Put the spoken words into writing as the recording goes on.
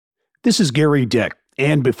This is Gary Dick,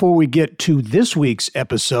 and before we get to this week's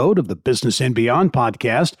episode of the Business and Beyond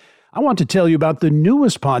podcast, I want to tell you about the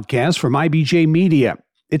newest podcast from IBJ Media.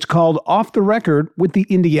 It's called Off the Record with the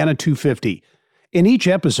Indiana 250. In each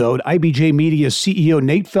episode, IBJ Media CEO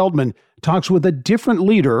Nate Feldman talks with a different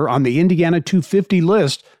leader on the Indiana 250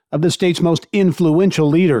 list of the state's most influential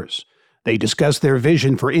leaders. They discuss their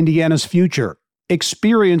vision for Indiana's future,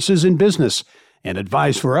 experiences in business, and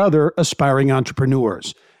advice for other aspiring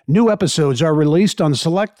entrepreneurs. New episodes are released on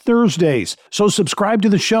select Thursdays, so subscribe to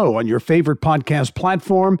the show on your favorite podcast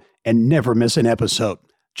platform and never miss an episode.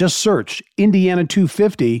 Just search Indiana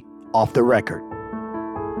 250 Off the Record.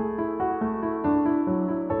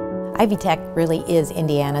 Ivy Tech really is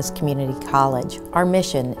Indiana's community college. Our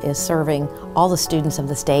mission is serving all the students of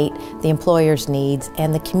the state, the employers' needs,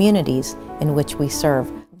 and the communities in which we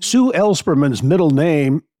serve. Sue Ellspermann's middle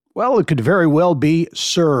name, well, it could very well be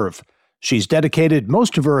Serve. She's dedicated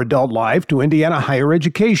most of her adult life to Indiana higher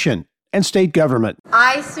education and state government.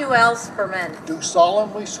 I, Sue Ellspermann, do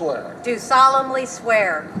solemnly swear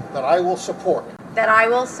that I will support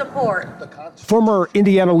the former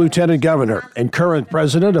Indiana Lieutenant Governor and current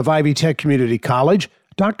president of Ivy Tech Community College,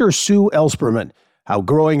 Dr. Sue Ellspermann, how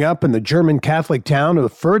growing up in the German Catholic town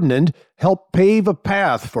of Ferdinand helped pave a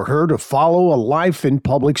path for her to follow a life in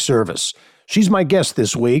public service. She's my guest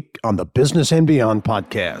this week on the Business and Beyond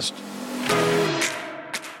podcast.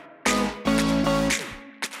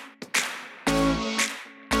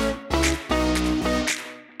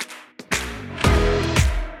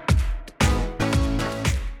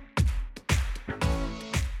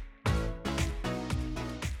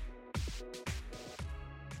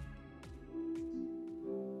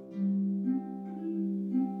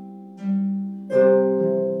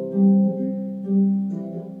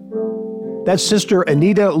 That's Sister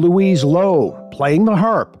Anita Louise Lowe playing the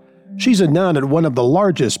harp. She's a nun at one of the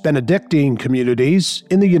largest Benedictine communities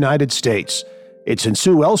in the United States. It's in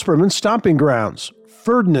Sue Ellspermann's stomping grounds,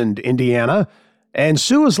 Ferdinand, Indiana, and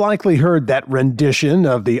Sue has likely heard that rendition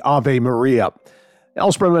of the Ave Maria.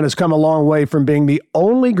 Ellspermann has come a long way from being the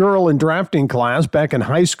only girl in drafting class back in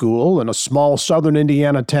high school in a small southern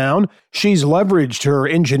Indiana town. She's leveraged her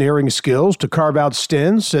engineering skills to carve out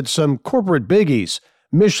stints at some corporate biggies,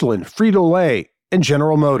 Michelin, Frito-Lay, and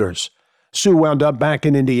General Motors. Sue wound up back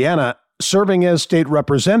in Indiana, serving as state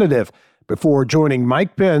representative before joining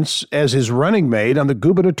Mike Pence as his running mate on the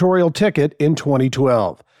gubernatorial ticket in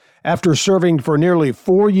 2012. After serving for nearly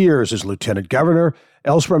 4 years as lieutenant governor,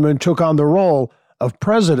 Ellspermann took on the role of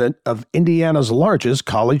president of Indiana's largest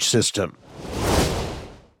college system.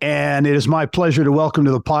 And it is my pleasure to welcome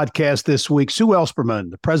to the podcast this week Sue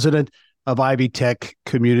Ellspermann, the president of Ivy Tech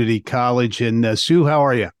Community College. And Sue, how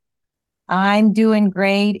are you? I'm doing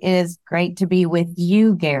great. It is great to be with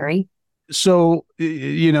you, Gary. So,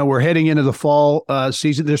 we're heading into the fall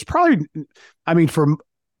season. There's probably, for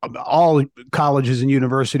all colleges and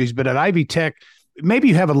universities, but at Ivy Tech, maybe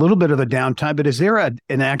you have a little bit of a downtime, but is there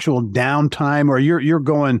an actual downtime or you're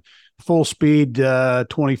going full speed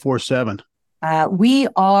 24/7? We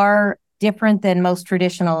are different than most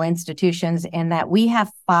traditional institutions in that we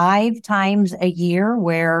have 5 times a year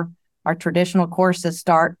where our traditional courses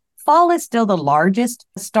start. Fall is still the largest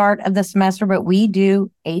start of the semester, but we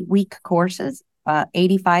do 8-week courses.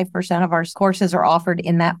 85% of our courses are offered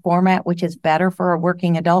in that format, which is better for a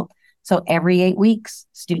working adult. So every 8 weeks,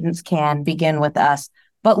 students can begin with us.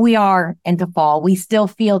 But we are into fall. We still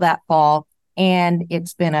feel that fall, and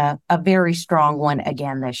it's been a very strong one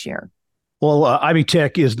again this year. Well, Ivy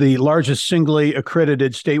Tech is the largest singly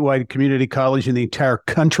accredited statewide community college in the entire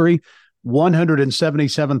country.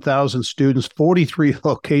 177,000 students, 43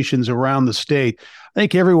 locations around the state. I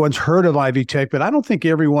think everyone's heard of Ivy Tech, but I don't think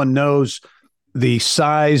everyone knows the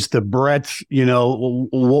size, the breadth,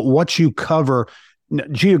 what you cover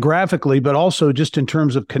geographically, but also just in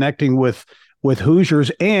terms of connecting with Hoosiers.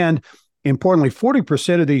 And importantly,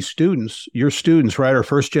 40% of these students, your students, right, are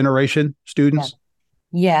first generation students?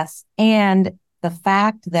 Yes. And the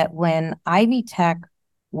fact that when Ivy Tech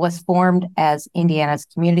was formed as Indiana's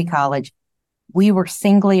community college, we were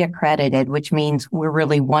singly accredited, which means we're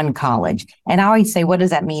really one college. And I always say, what does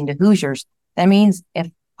that mean to Hoosiers? That means if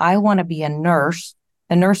I want to be a nurse,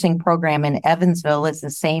 the nursing program in Evansville is the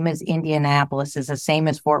same as Indianapolis, is the same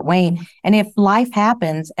as Fort Wayne. And if life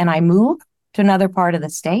happens and I move to another part of the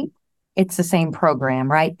state, it's the same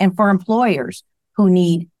program, right? And for employers who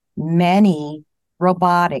need many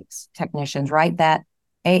robotics technicians, right? That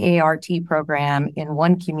AART program in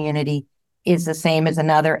one community is the same as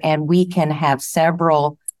another, and we can have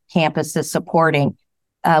several campuses supporting.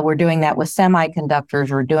 We're doing that with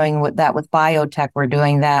semiconductors. We're doing that with biotech. We're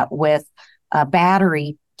doing that with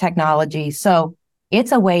battery technology. So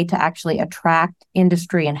it's a way to actually attract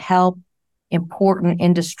industry and help important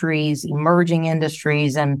industries, emerging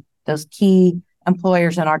industries, and those key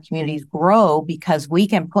employers in our communities grow because we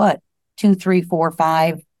can put 2, 3, 4,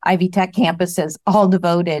 5 Ivy Tech campuses all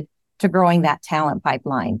devoted to growing that talent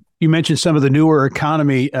pipeline. You mentioned some of the newer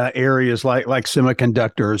economy areas like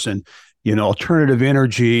semiconductors and alternative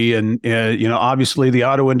energy, and obviously the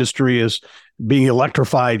auto industry is being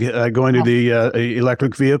electrified, going to the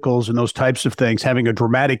electric vehicles and those types of things, having a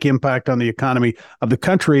dramatic impact on the economy of the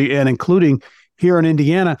country, and including here in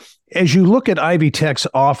Indiana. As you look at Ivy Tech's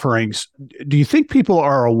offerings, do you think people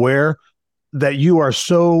are aware that you are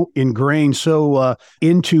so ingrained, so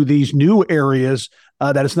into these new areas,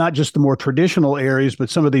 that it's not just the more traditional areas, but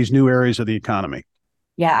some of these new areas of the economy?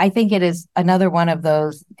 Yeah, I think it is another one of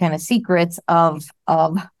those kind of secrets of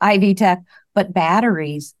Ivy Tech. But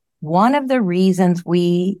batteries, one of the reasons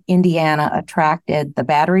Indiana attracted the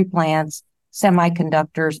battery plants,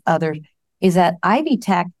 semiconductors, others, is that Ivy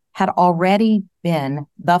Tech had already been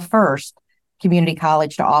the first community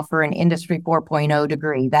college to offer an Industry 4.0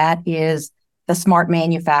 degree. That is the smart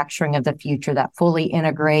manufacturing of the future, that fully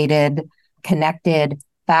integrated, connected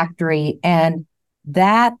factory. And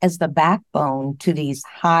that as the backbone to these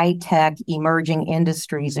high-tech emerging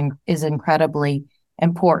industries is incredibly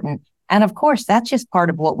important. And of course, that's just part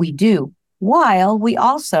of what we do, while we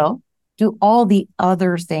also do all the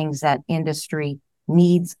other things that industry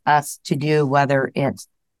needs us to do, whether it's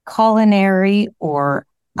culinary or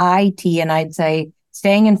IT. And I'd say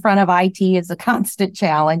staying in front of IT is a constant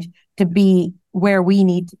challenge to be where we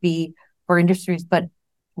need to be for industries, but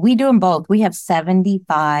we do them both. We have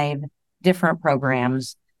 75 different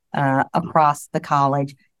programs across the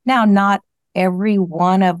college. Now, not every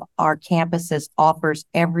one of our campuses offers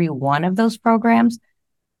every one of those programs.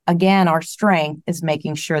 Again, our strength is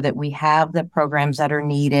making sure that we have the programs that are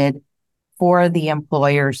needed for the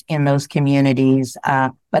employers in those communities.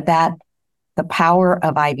 But the power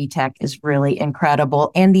of Ivy Tech is really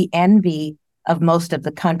incredible, and the envy of most of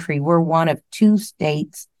the country. We're one of 2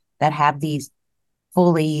 states that have these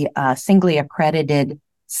fully singly accredited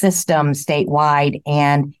systems statewide,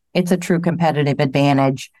 and it's a true competitive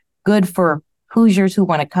advantage. Good for Hoosiers who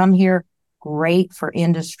want to come here, great for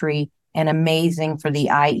industry, and amazing for the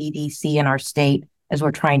IEDC in our state as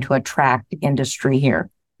we're trying to attract industry here.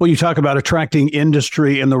 Well, you talk about attracting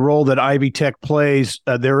industry and the role that Ivy Tech plays.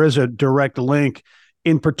 There is a direct link.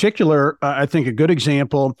 In particular, I think a good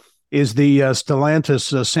example is the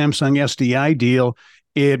Stellantis Samsung SDI deal.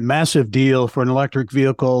 A massive deal for an electric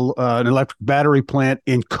vehicle, an electric battery plant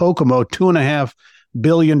in Kokomo, $2.5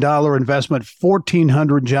 billion investment,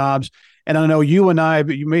 1,400 jobs. And I know you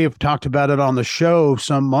may have talked about it on the show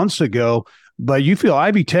some months ago, but you feel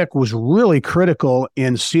Ivy Tech was really critical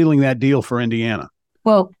in sealing that deal for Indiana.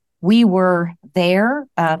 Well, we were there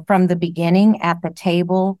from the beginning at the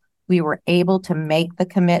table. We were able to make the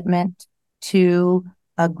commitment to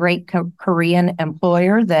a great Korean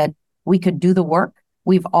employer that we could do the work.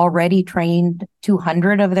 We've already trained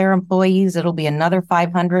 200 of their employees. It'll be another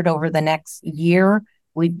 500 over the next year.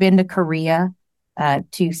 We've been to Korea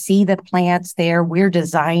to see the plants there. We're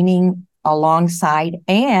designing alongside,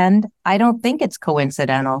 and I don't think it's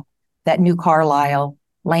coincidental that New Carlisle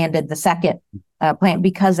landed the second plant,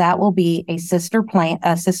 because that will be a sister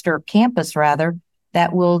campus that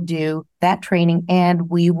will do that training, and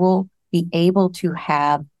we will be able to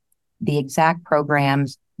have the exact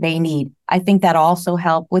programs they need. I think that also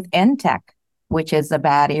helped with NTech, which is a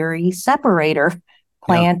battery separator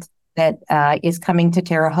plant that is coming to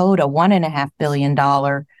Terre Haute, $1.5 billion.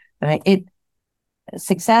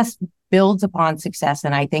 Success builds upon success,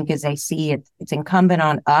 and I think as I see it, it's incumbent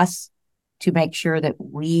on us to make sure that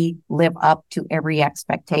we live up to every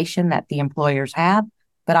expectation that the employers have.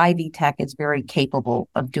 But Ivy Tech is very capable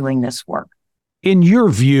of doing this work. In your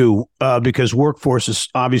view, because workforce is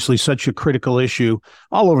obviously such a critical issue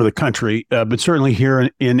all over the country, but certainly here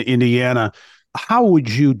in Indiana, how would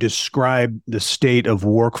you describe the state of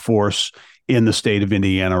workforce in the state of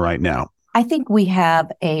Indiana right now? I think we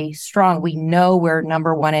have we know we're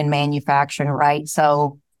number one in manufacturing, right?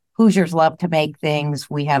 So Hoosiers love to make things.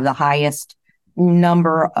 We have the highest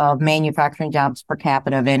number of manufacturing jobs per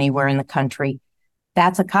capita of anywhere in the country.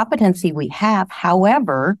 That's a competency we have.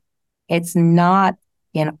 However, it's not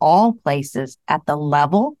in all places at the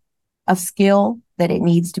level of skill that it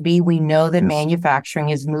needs to be. We know that manufacturing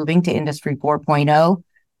is moving to Industry 4.0,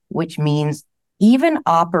 which means even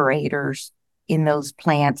operators in those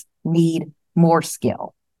plants need more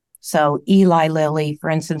skill. So Eli Lilly, for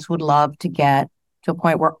instance, would love to get to a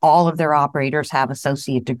point where all of their operators have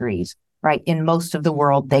associate degrees, right? In most of the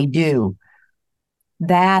world, they do.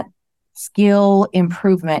 that skill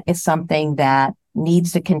improvement is something that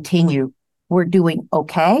needs to continue. We're doing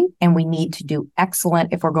okay, and we need to do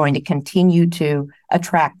excellent if we're going to continue to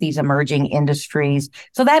attract these emerging industries.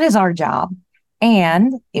 So that is our job.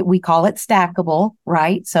 And we call it stackable,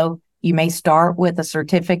 right? So you may start with a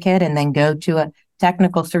certificate and then go to a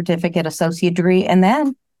technical certificate associate degree, and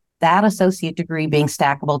then that associate degree being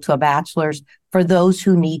stackable to a bachelor's for those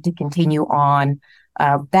who need to continue on.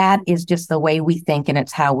 That is just the way we think, and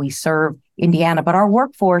it's how we serve Indiana. But our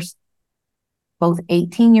workforce, both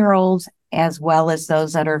 18-year-olds as well as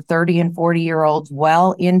those that are 30 and 40-year-olds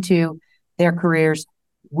well into their careers,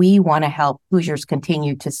 we want to help Hoosiers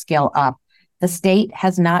continue to skill up. The state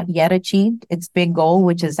has not yet achieved its big goal,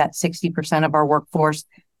 which is that 60% of our workforce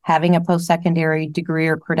having a post-secondary degree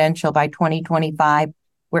or credential by 2025.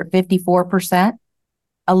 We're at 54%,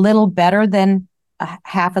 a little better than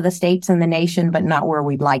half of the states in the nation, but not where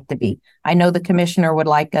we'd like to be. I know the commissioner would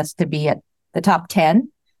like us to be at the top 10.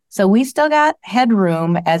 So we still got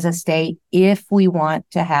headroom as a state if we want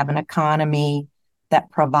to have an economy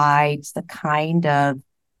that provides the kind of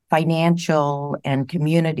financial and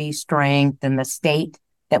community strength in the state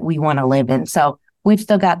that we want to live in. So we've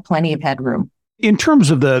still got plenty of headroom. In terms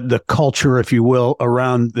of the culture, if you will,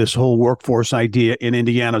 around this whole workforce idea in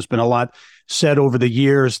Indiana, there's been a lot said over the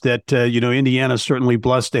years that, Indiana's certainly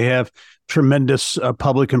blessed to have tremendous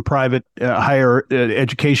public and private higher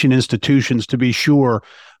education institutions, to be sure.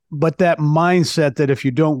 But that mindset that if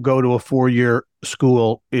you don't go to a 4-year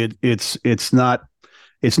school, it's not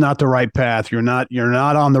the right path. You're not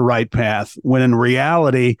on the right path. When in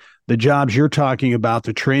reality, the jobs you're talking about,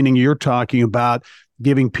 the training you're talking about,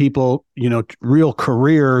 giving people, real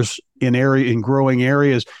careers in growing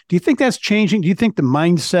areas. Do you think that's changing? Do you think the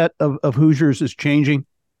mindset of Hoosiers is changing?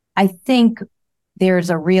 I think there's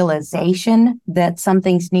a realization that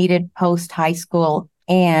something's needed post high school,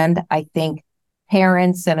 and I think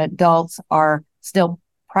parents and adults are still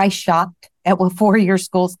price shocked at what 4-year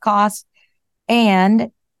schools cost.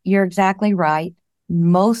 And you're exactly right.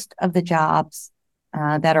 Most of the jobs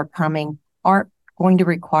that are coming aren't going to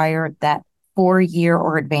require that 4-year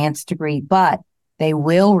or advanced degree, but they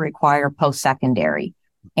will require post-secondary.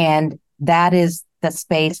 And that is the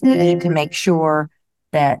space we need to make sure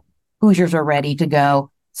that Hoosiers are ready to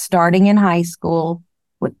go, starting in high school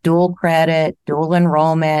with dual credit, dual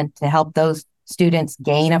enrollment, to help those students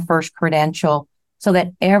gain a first credential so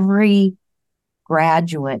that every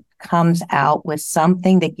graduate comes out with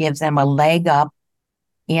something that gives them a leg up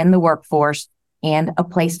in the workforce and a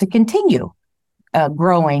place to continue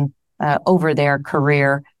growing over their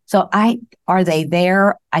career. So are they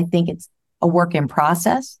there? I think it's a work in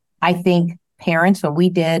process. I think parents, when we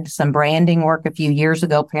did some branding work a few years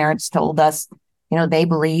ago, parents told us, they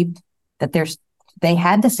believed that they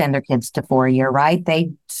had to send their kids to 4-year, right?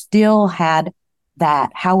 They still had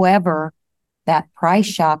that. However, that price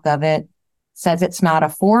shock of it says it's not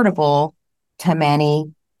affordable to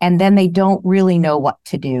many, and then they don't really know what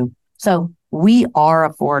to do. So we are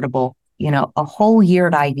affordable. A whole year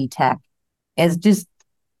at Ivy Tech is just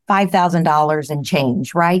 $5,000 and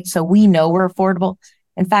change, right? So we know we're affordable.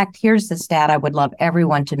 In fact, here's the stat I would love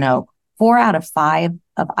everyone to know. 4 out of 5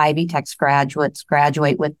 of Ivy Tech's graduates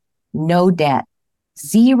graduate with no debt,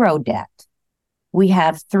 0 debt. We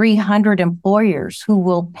have 300 employers who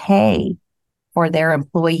will pay for their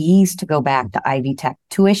employees to go back to Ivy Tech.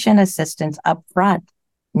 Tuition assistance up front,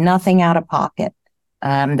 nothing out of pocket.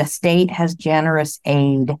 The state has generous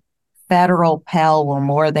aid. Federal Pell will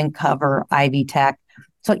more than cover Ivy Tech.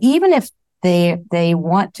 So even if they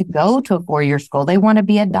want to go to a 4-year school, they want to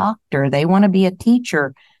be a doctor, they want to be a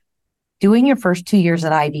teacher, doing your first 2 years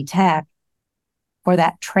at Ivy Tech for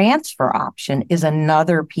that transfer option is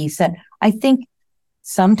another piece that I think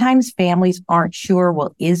sometimes families aren't sure,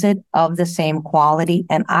 well, is it of the same quality?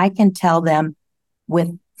 And I can tell them with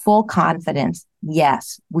full confidence,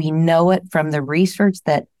 yes, we know it from the research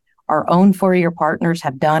that our own 4-year partners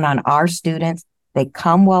have done on our students. They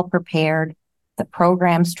come well prepared. The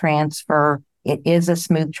programs transfer. It is a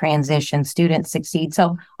smooth transition. Students succeed.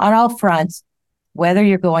 So on all fronts, whether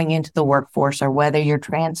you're going into the workforce or whether you're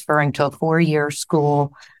transferring to a 4-year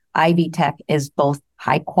school, Ivy Tech is both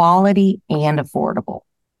high quality and affordable.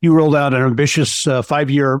 You rolled out an ambitious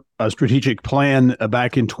 5-year strategic plan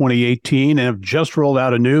back in 2018 and have just rolled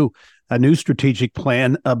out a new strategic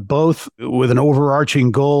plan, both with an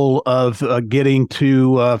overarching goal of getting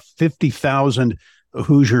to 50,000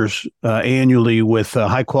 Hoosiers annually with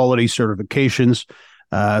high-quality certifications,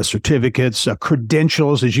 certificates,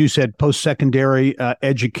 credentials, as you said, post-secondary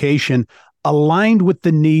education. aligned with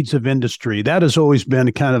the needs of industry. That has always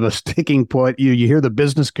been kind of a sticking point. You hear the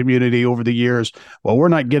business community over the years, well, we're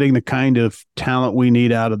not getting the kind of talent we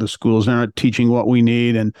need out of the schools. They're not teaching what we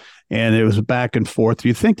need. And it was back and forth. Do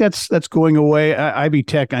you think that's going away? Ivy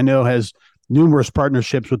Tech, I know, has numerous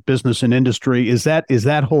partnerships with business and industry. Is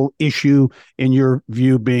that whole issue, in your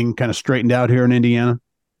view, being kind of straightened out here in Indiana?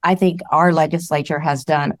 I think our legislature has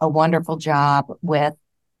done a wonderful job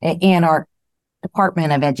in our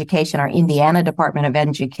Department of Education, our Indiana Department of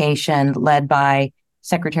Education, led by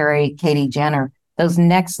Secretary Katie Jenner. Those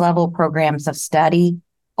next level programs of study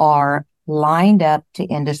are lined up to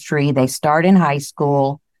industry. They start in high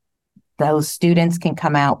school. Those students can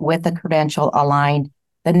come out with a credential aligned.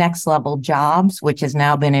 The next level jobs, which has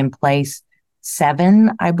now been in place 7,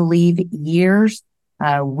 I believe, years.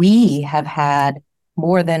 We have had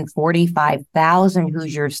more than 45,000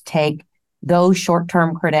 Hoosiers take those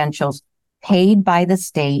short-term credentials paid by the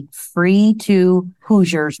state, free to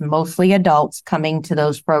Hoosiers, mostly adults coming to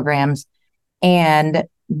those programs. And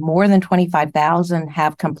more than 25,000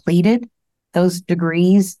 have completed those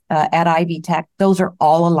degrees at Ivy Tech. Those are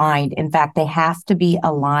all aligned. In fact, they have to be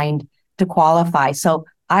aligned to qualify. So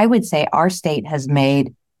I would say our state has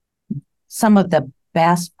made some of the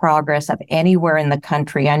best progress of anywhere in the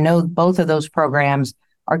country. I know both of those programs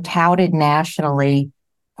are touted nationally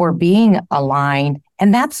for being aligned.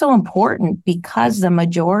 And that's so important because the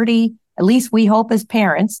majority, at least we hope as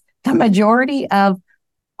parents, the majority of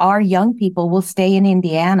our young people will stay in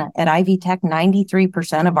Indiana. At Ivy Tech,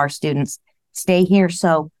 93% of our students stay here.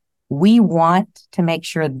 So we want to make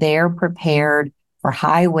sure they're prepared for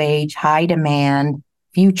high wage, high demand,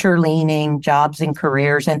 future leaning jobs and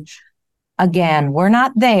careers. And again, we're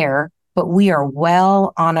not there, but we are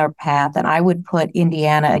well on our path. And I would put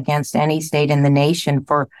Indiana against any state in the nation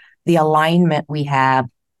for the alignment we have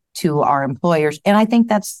to our employers. And I think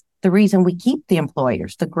that's the reason we keep the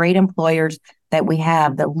employers, the great employers that we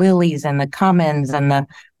have, the Lillys and the Cummins and the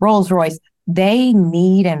Rolls-Royce. They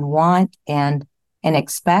need and want and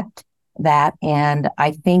expect that. And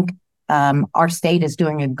I think our state is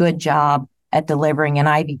doing a good job at delivering, and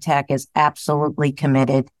Ivy Tech is absolutely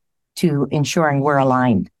committed to ensuring we're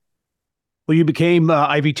aligned. Well, you became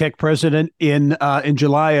Ivy Tech president in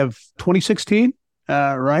July of 2016,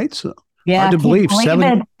 right? So yeah, hard to believe. It's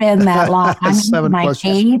been that long. I'm in my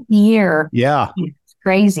 8th year. Yeah, it's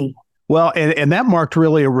crazy. Well, and that marked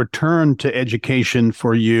really a return to education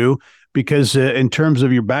for you, because in terms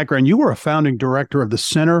of your background, you were a founding director of the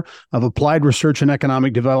Center of Applied Research and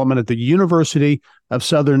Economic Development at the University of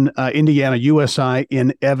Southern Indiana, USI,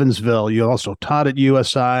 in Evansville. You also taught at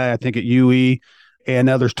USI, I think at UE, and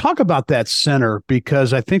others. Talk about that center,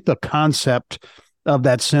 because I think the concept of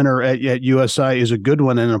that center at USI is a good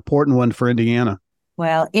one and an important one for Indiana.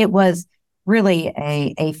 Well, it was really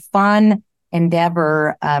a fun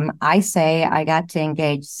endeavor. I say I got to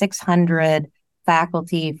engage 600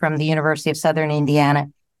 faculty from the University of Southern Indiana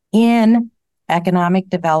in economic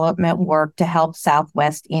development work to help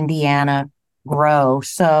Southwest Indiana grow.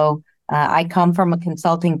 So I come from a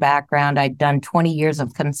consulting background. I'd done 20 years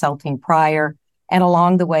of consulting prior, and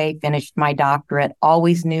along the way finished my doctorate.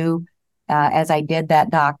 Always knew as I did that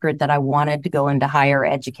doctorate that I wanted to go into higher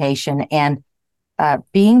education. And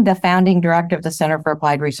being the founding director of the Center for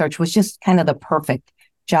Applied Research was just kind of the perfect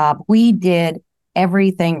job. We did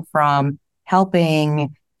everything from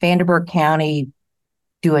helping Vanderburgh County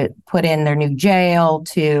put in their new jail,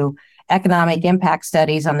 to economic impact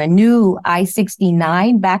studies on the new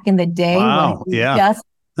I-69 back in the day. Wow, when it was just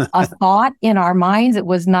a thought in our minds. It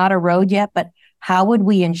was not a road yet, but how would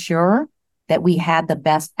we ensure that we had the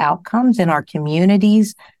best outcomes in our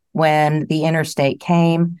communities when the interstate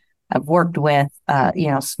came? I've worked with,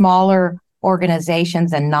 smaller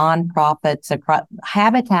organizations and nonprofits across.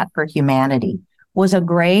 Habitat for Humanity was a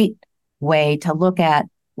great way to look at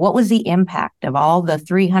what was the impact of all the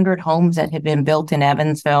 300 homes that had been built in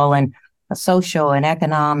Evansville and the social and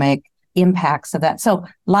economic impacts of that. So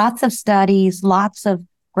lots of studies, lots of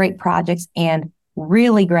great projects, and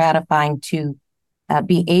really gratifying to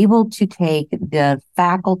be able to take the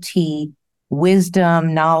faculty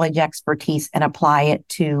wisdom, knowledge, expertise, and apply it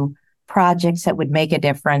to projects that would make a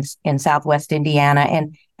difference in Southwest Indiana.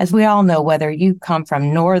 And as we all know, whether you come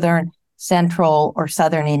from Northern, Central, or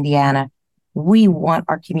Southern Indiana, we want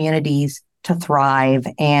our communities to thrive,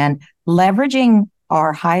 and leveraging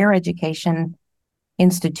our higher education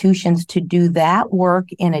institutions to do that work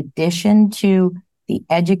in addition to the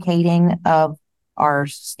educating of our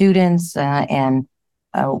students and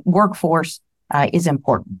workforce is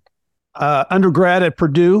important. Undergrad at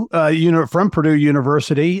Purdue, from Purdue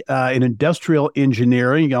University in industrial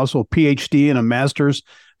engineering, also a PhD and a master's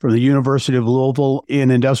from the University of Louisville in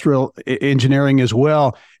industrial engineering as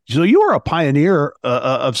well. So you were a pioneer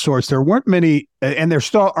of sorts. There weren't many, and there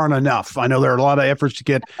still aren't enough. I know there are a lot of efforts to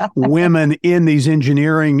get women in these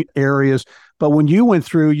engineering areas, but when you went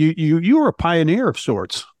through, you were a pioneer of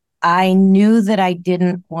sorts. I knew that I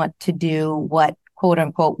didn't want to do what, quote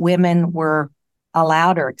unquote, women were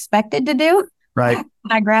allowed or expected to do. Right.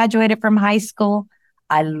 When I graduated from high school,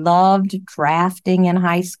 I loved drafting in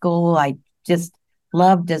high school. I just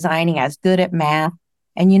loved designing. I was good at math.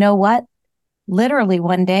 And you know what? Literally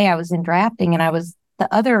one day I was in drafting and I was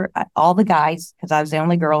all the guys, because I was the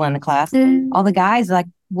only girl in the class, all the guys like,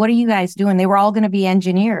 what are you guys doing? They were all going to be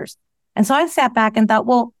engineers. And so I sat back and thought,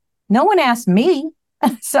 well, no one asked me.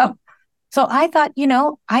 So I thought,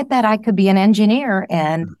 I bet I could be an engineer,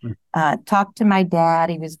 and talked to my dad.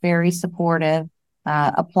 He was very supportive.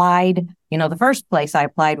 Applied, the first place I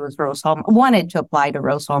applied was Rose-Hulman. Wanted to apply to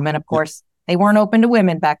Rose-Hulman. Of course, they weren't open to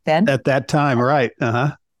women back then. At that time, right.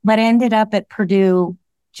 Uh-huh. But ended up at Purdue,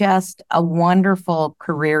 just a wonderful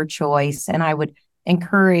career choice. And I would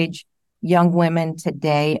encourage young women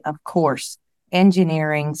today, of course,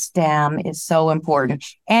 engineering, STEM is so important.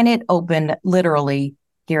 And it opened, literally,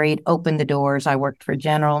 Gary, it opened the doors. I worked for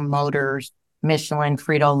General Motors, Michelin,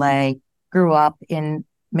 Frito-Lay, grew up in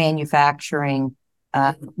manufacturing,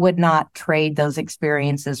 would not trade those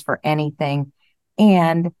experiences for anything.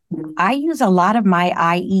 And I use a lot of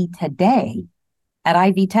my IE today at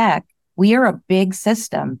Ivy Tech. We are a big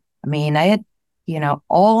system. I mean,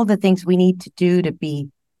 all the things we need to do to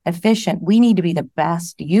be efficient, we need to be the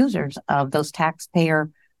best users of those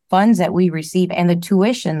taxpayer funds that we receive and the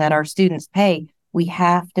tuition that our students pay. We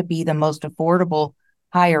have to be the most affordable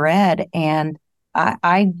higher ed. And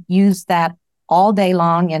I use that all day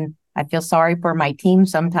long. And I feel sorry for my team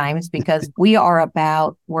sometimes because we are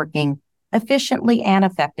about working efficiently and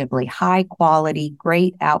effectively, high quality,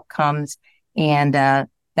 great outcomes. And that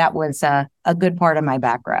was a good part of my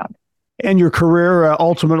background. And your career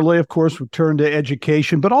ultimately, of course, returned to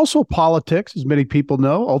education, but also politics, as many people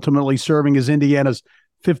know, ultimately serving as Indiana's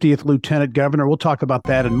 50th Lieutenant Governor. We'll talk about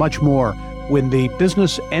that and much more when the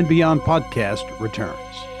Business and Beyond podcast returns.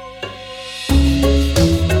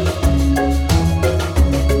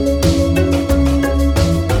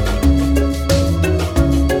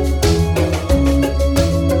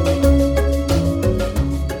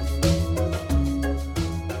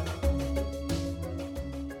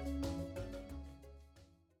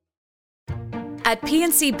 At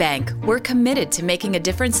PNC Bank, we're committed to making a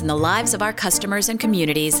difference in the lives of our customers and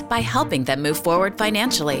communities by helping them move forward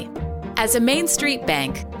financially. As a Main Street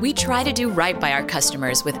bank, we try to do right by our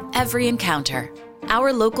customers with every encounter.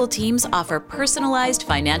 Our local teams offer personalized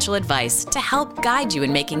financial advice to help guide you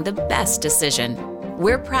in making the best decision.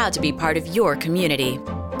 We're proud to be part of your community.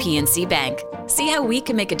 PNC Bank. See how we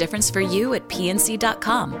can make a difference for you at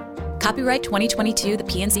pnc.com. Copyright 2022, the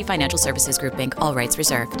PNC Financial Services Group, Inc., all rights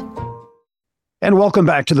reserved. And welcome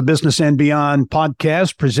back to the Business and Beyond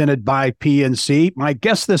podcast presented by PNC. My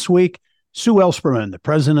guest this week, Sue Ellspermann, the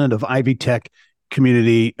president of Ivy Tech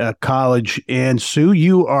Community College. And Sue,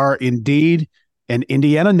 you are indeed an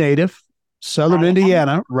Indiana native, Southern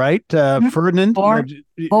Indiana, right? Ferdinand.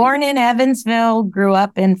 Born in Evansville, grew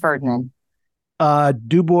up in Ferdinand.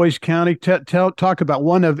 Dubois County. Talk about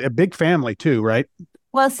one of a big family too, right?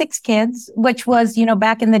 Well, 6 kids, which was,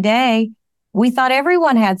 back in the day, we thought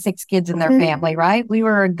everyone had 6 kids in their family, right? We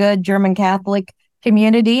were a good German Catholic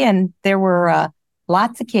community, and there were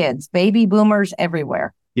lots of kids, baby boomers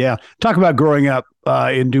everywhere. Yeah. Talk about growing up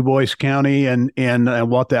in Dubois County and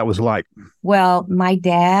what that was like. Well, my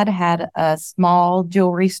dad had a small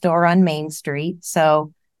jewelry store on Main Street.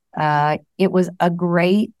 So it was a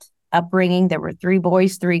great upbringing. There were 3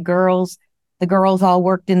 boys, 3 girls. The girls all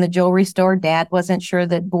worked in the jewelry store. Dad wasn't sure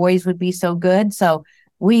that boys would be so good. So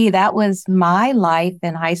that was my life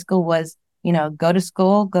in high school was, go to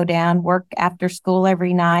school, go down, work after school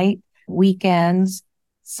every night, weekends,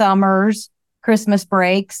 summers, Christmas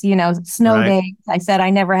breaks, snow days. I said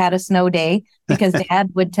I never had a snow day because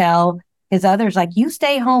Dad would tell his others, like, you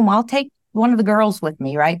stay home, I'll take one of the girls with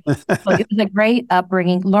me, right? So it was a great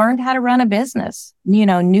upbringing, learned how to run a business,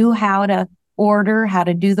 knew how to order, how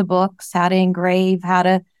to do the books, how to engrave, how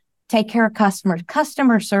to take care of customers,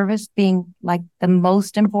 customer service being like the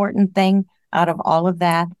most important thing out of all of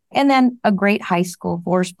that. And then a great high school.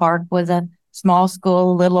 Forest Park was a small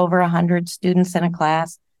school, a little over 100 students in a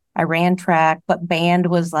class. I ran track, but band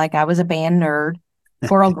was like, I was a band nerd,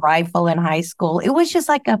 choral rifle in high school. It was just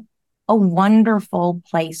like a wonderful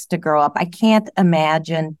place to grow up. I can't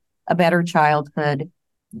imagine a better childhood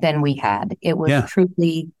than we had. It was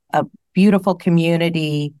truly a beautiful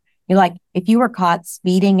community. You're like, if you were caught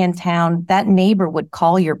speeding in town, that neighbor would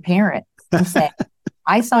call your parent and say,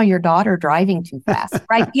 I saw your daughter driving too fast,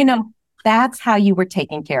 right? That's how you were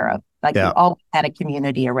taken care of. Like you always had a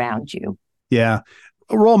community around you. Yeah.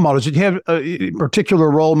 Role models. Did you have particular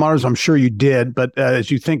role models? I'm sure you did, but as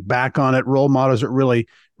you think back on it, role models that really,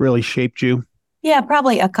 really shaped you? Yeah,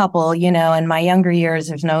 probably a couple, in my younger years,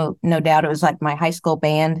 there's no doubt it was like my high school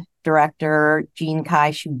band director, Gene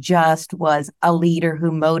Kaish, who just was a leader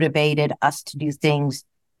who motivated us to do things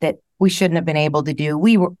that we shouldn't have been able to do.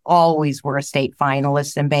 We always were a state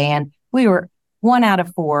finalist in band. We were 1 out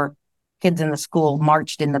of 4 kids in the school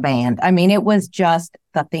marched in the band. I mean, it was just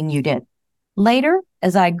the thing you did. Later,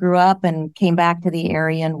 as I grew up and came back to the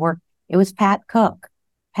area and worked, it was Pat Cook.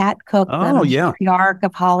 Pat Cook, the matriarch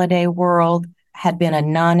of Holiday World, had been a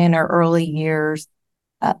nun in her early years,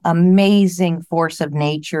 amazing force of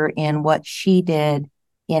nature in what she did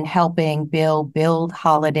in helping build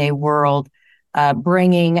Holiday World,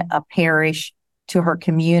 bringing a parish to her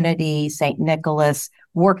community, St. Nicholas,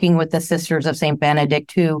 working with the Sisters of St.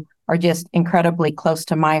 Benedict, who are just incredibly close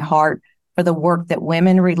to my heart for the work that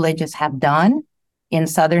women religious have done in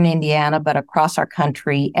Southern Indiana, but across our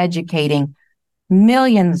country, educating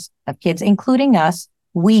millions of kids, including us.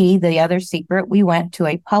 We, the other secret, we went to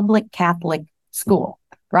a public Catholic school,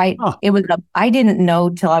 right? Oh. I didn't know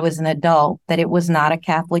till I was an adult that it was not a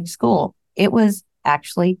Catholic school. It was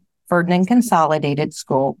actually Ferdinand Consolidated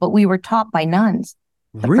School, but we were taught by nuns.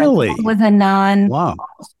 The really? Was a nun. Wow.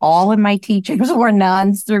 All of my teachers were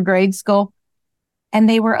nuns through grade school. And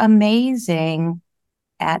they were amazing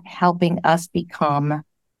at helping us become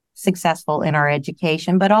successful in our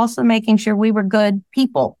education, but also making sure we were good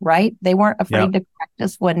people, right? They weren't afraid to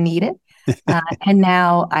practice when needed. And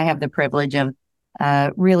now I have the privilege of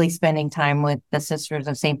really spending time with the Sisters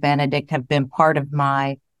of St. Benedict, have been part of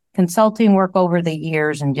my consulting work over the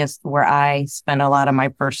years and just where I spend a lot of my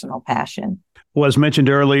personal passion. Well, as mentioned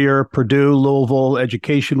earlier, Purdue, Louisville,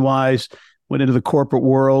 education-wise, went into the corporate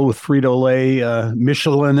world with Frito-Lay,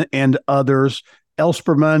 Michelin, and others.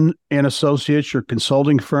 Ellspermann and Associates, your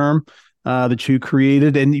consulting firm that you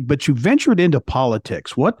created, but you ventured into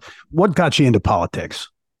politics. What got you into politics?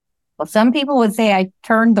 Well, some people would say I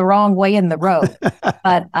turned the wrong way in the road,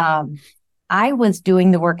 but I was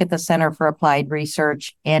doing the work at the Center for Applied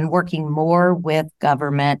Research and working more with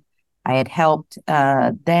government. I had helped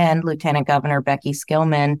then Lieutenant Governor Becky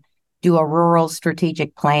Skillman do a rural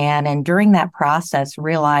strategic plan, and during that process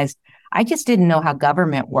realized I just didn't know how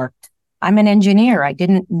government worked. I'm an engineer. I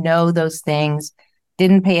didn't know those things,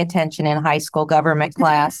 didn't pay attention in high school government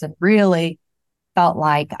class, and really felt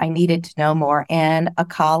like I needed to know more. And a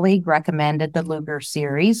colleague recommended the Lugar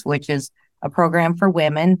series, which is a program for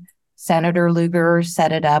women. Senator Lugar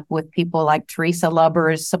set it up with people like Teresa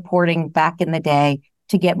Lubbers supporting back in the day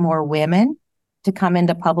to get more women to come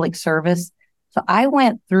into public service. So I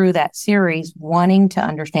went through that series wanting to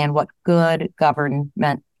understand what good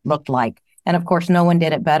government looked like. And of course, no one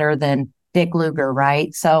did it better than Dick Lugar,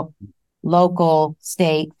 right? So local,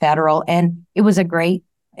 state, federal, and it was a great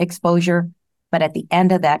exposure. But at the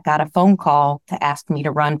end of that, got a phone call to ask me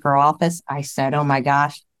to run for office. I said, oh my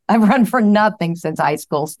gosh, I've run for nothing since high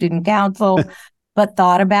school student council, but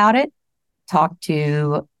thought about it, talked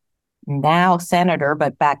to now Senator,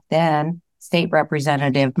 but back then, State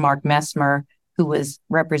Representative Mark Messmer, who was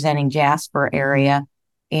representing Jasper area.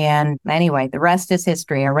 And anyway, the rest is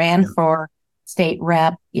history. I ran for state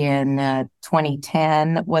rep in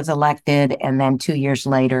 2010, was elected, and then 2 years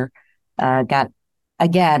later, got,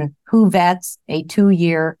 again, who vets a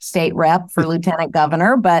 2-year state rep for lieutenant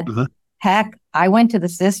governor? But heck, I went to the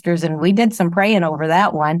sisters and we did some praying over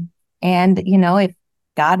that one. And, if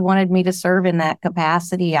God wanted me to serve in that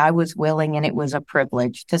capacity, I was willing, and it was a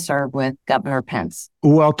privilege to serve with Governor Pence.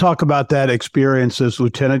 Well, talk about that experience as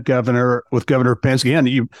lieutenant governor with Governor Pence. Again,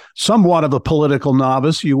 you somewhat of a political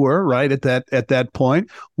novice, you were, right, at that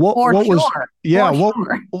point. What was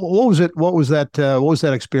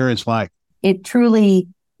that experience like? It truly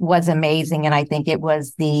was amazing, and I think it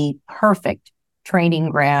was the perfect training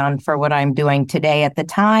ground for what I'm doing today. At the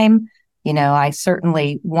time, I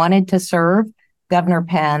certainly wanted to serve. Governor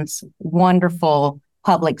Pence, wonderful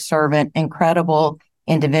public servant, incredible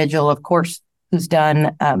individual, of course, who's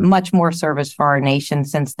done much more service for our nation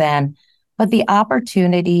since then. But the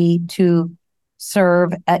opportunity to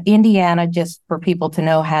serve Indiana, just for people to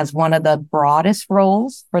know, has one of the broadest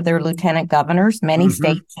roles for their lieutenant governors. Many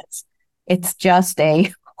states, it's just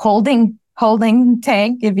a holding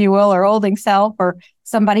tank, if you will, or holding cell for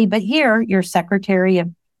somebody. But here, you're Secretary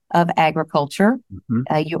of Agriculture.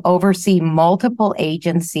 You oversee multiple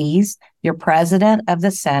agencies. You're president of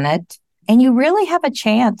the Senate. And you really have a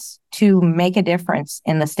chance to make a difference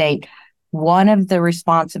in the state. One of the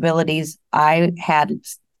responsibilities I had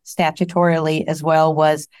statutorily as well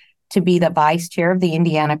was to be the vice chair of the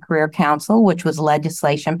Indiana Career Council, which was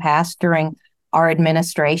legislation passed during our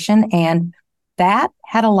administration. And that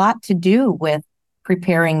had a lot to do with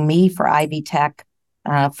preparing me for Ivy Tech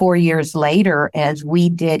 4 years later, as we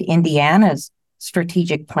did Indiana's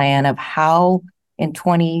strategic plan of how in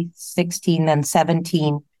 2016 and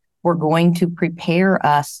 17 we're going to prepare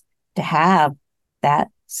us to have that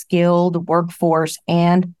skilled workforce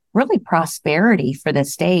and really prosperity for the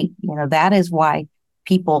state. That is why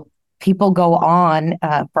people go on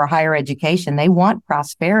for higher education. They want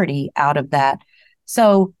prosperity out of that.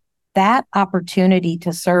 So that opportunity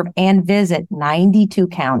to serve and visit 92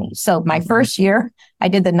 counties. So my first year, I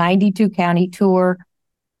did the 92 county tour,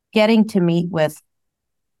 getting to meet with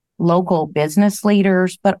local business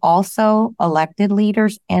leaders, but also elected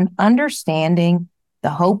leaders, and understanding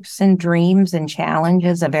the hopes and dreams and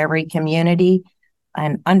challenges of every community,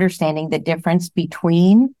 and understanding the difference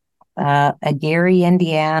between a Gary,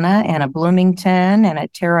 Indiana, and a Bloomington, and a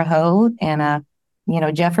Terre Haute, and a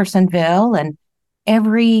Jeffersonville, and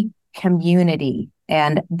every community.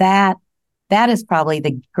 And that is probably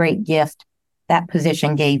the great gift that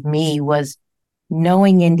position gave me, was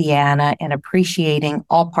knowing Indiana and appreciating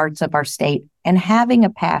all parts of our state and having a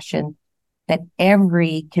passion that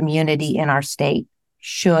every community in our state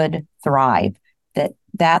should thrive.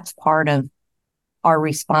 That's part of our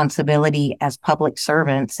responsibility as public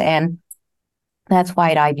servants. And that's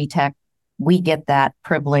why at Ivy Tech, we get that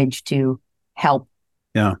privilege to help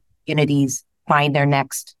communities find their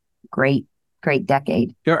next great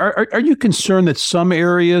decade. Are you concerned that some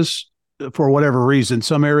areas, for whatever reason,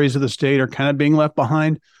 some areas of the state are kind of being left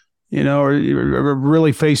behind, or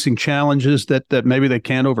really facing challenges that maybe they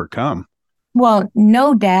can't overcome? Well,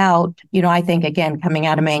 no doubt. I think, again, coming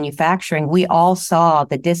out of manufacturing, we all saw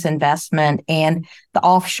the disinvestment and the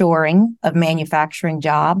offshoring of manufacturing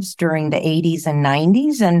jobs during the 80s and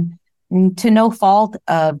 90s. And to no fault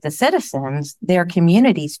of the citizens, their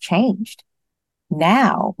communities changed.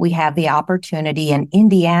 Now we have the opportunity, and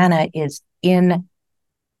Indiana is in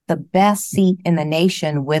the best seat in the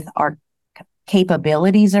nation with our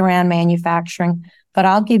capabilities around manufacturing. But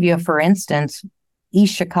I'll give you for instance,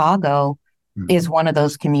 East Chicago is one of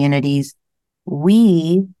those communities.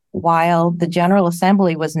 While the General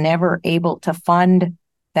Assembly was never able to fund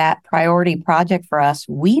that priority project for us,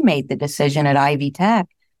 we made the decision at Ivy Tech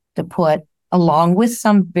to put, along with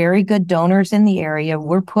some very good donors in the area,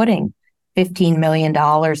 we're putting $15 million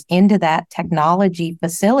into that technology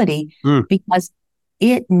facility because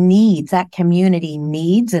that community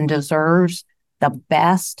needs and deserves the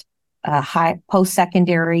best high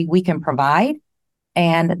post-secondary we can provide.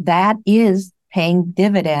 And that is paying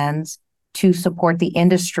dividends to support the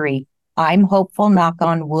industry. I'm hopeful, knock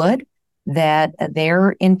on wood, that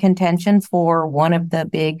they're in contention for one of the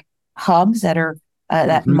big hubs that are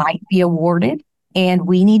that might be awarded, and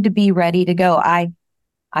we need to be ready to go.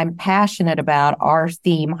 I'm passionate about our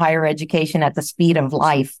theme, higher education at the speed of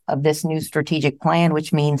life, of this new strategic plan,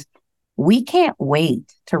 which means we can't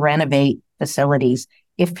wait to renovate facilities.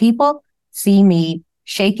 If people see me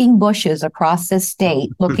shaking bushes across this state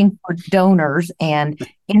looking for donors and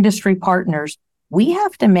industry partners, we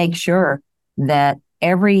have to make sure that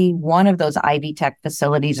every one of those Ivy Tech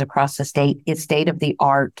facilities across the state is state of the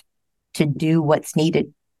art to do what's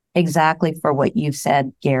needed, exactly for what you've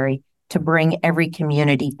said, Gary, to bring every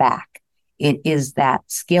community back. It is that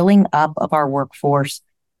skilling up of our workforce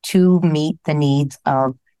to meet the needs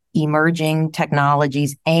of emerging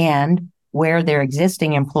technologies and where their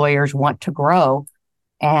existing employers want to grow.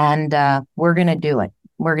 And we're going to do it.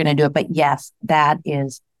 We're going to do it. But yes, that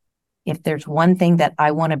is, if there's one thing that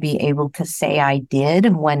I want to be able to say I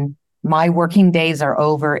did when my working days are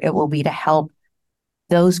over, it will be to help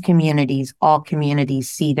those communities, all communities,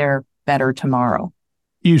 see their better tomorrow.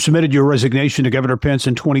 You submitted your resignation to Governor Pence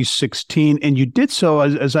in 2016, and you did so,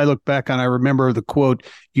 as I look back on, I remember the quote,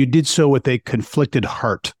 you did so with a conflicted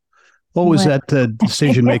heart. What was that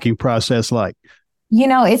decision-making process like?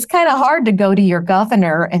 It's kind of hard to go to your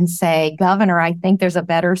governor and say, Governor, I think there's a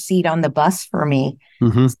better seat on the bus for me.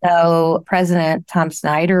 So President Tom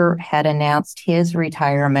Snyder had announced his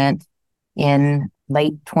retirement in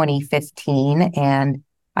late 2015, and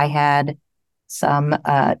I had some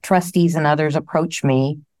trustees and others approach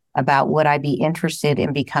me about would I be interested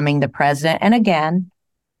in becoming the president. And again,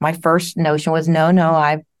 my first notion was, no,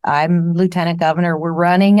 I'm Lieutenant Governor. We're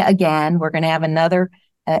running again. We're going to have another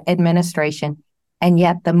administration. And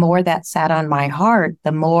yet the more that sat on my heart,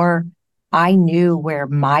 the more I knew where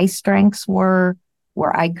my strengths were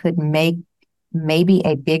where I could make maybe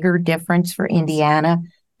a bigger difference for Indiana.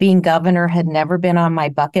 Being governor had never been on my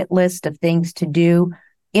bucket list of things to do.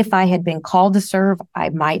 If I had been called to serve, I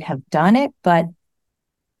might have done it, but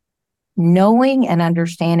knowing and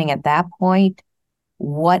understanding at that point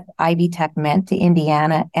what Ivy Tech meant to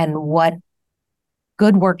Indiana and what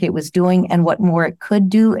good work it was doing and what more it could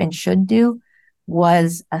do and should do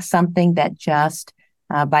was something that just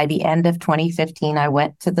by the end of 2015, I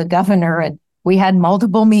went to the governor and we had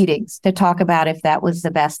multiple meetings to talk about if that was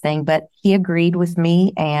the best thing, but he agreed with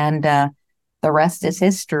me, and the rest is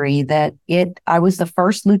history. I was the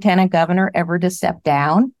first lieutenant governor ever to step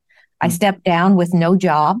down. I stepped down with no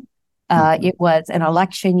job. It was an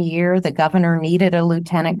election year. The governor needed a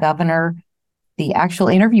lieutenant governor. The actual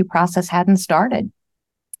interview process hadn't started.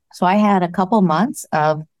 So I had a couple months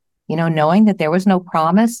of, knowing that there was no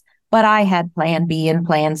promise, but I had plan B and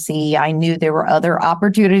plan C. I knew there were other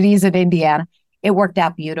opportunities in Indiana. It worked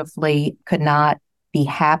out beautifully. Could not be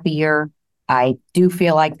happier. I do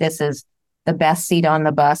feel like this is the best seat on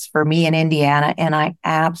the bus for me in Indiana, and I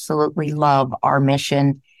absolutely love our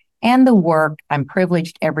mission and the work. I'm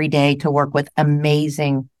privileged every day to work with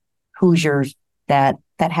amazing Hoosiers that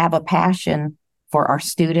have a passion for our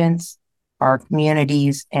students, our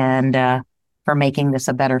communities, and for making this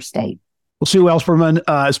a better state. Well, Sue Ellspermann,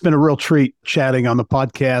 it's been a real treat chatting on the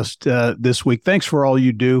podcast this week. Thanks for all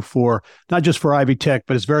you do for not just for Ivy Tech,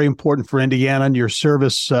 but it's very important for Indiana, and your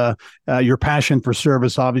service, your passion for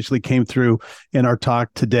service obviously came through in our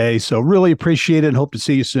talk today. So really appreciate it and hope to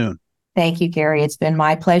see you soon. Thank you, Gary. It's been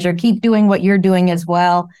my pleasure. Keep doing what you're doing as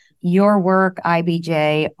well. Your work,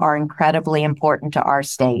 IBJ, are incredibly important to our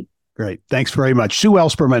state. Great. Thanks very much. Sue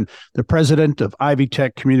Ellspermann, the president of Ivy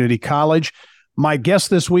Tech Community College. My guest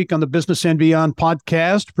this week on the Business and Beyond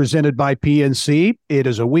podcast, presented by PNC. It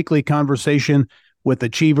is a weekly conversation with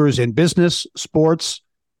achievers in business, sports,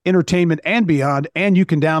 entertainment, and beyond. And you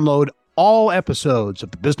can download all episodes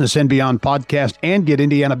of the Business and Beyond podcast and get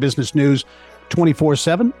Indiana business news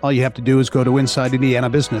 24/7. All you have to do is go to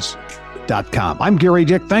InsideIndianaBusiness.com. I'm Gary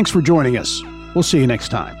Dick. Thanks for joining us. We'll see you next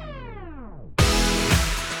time.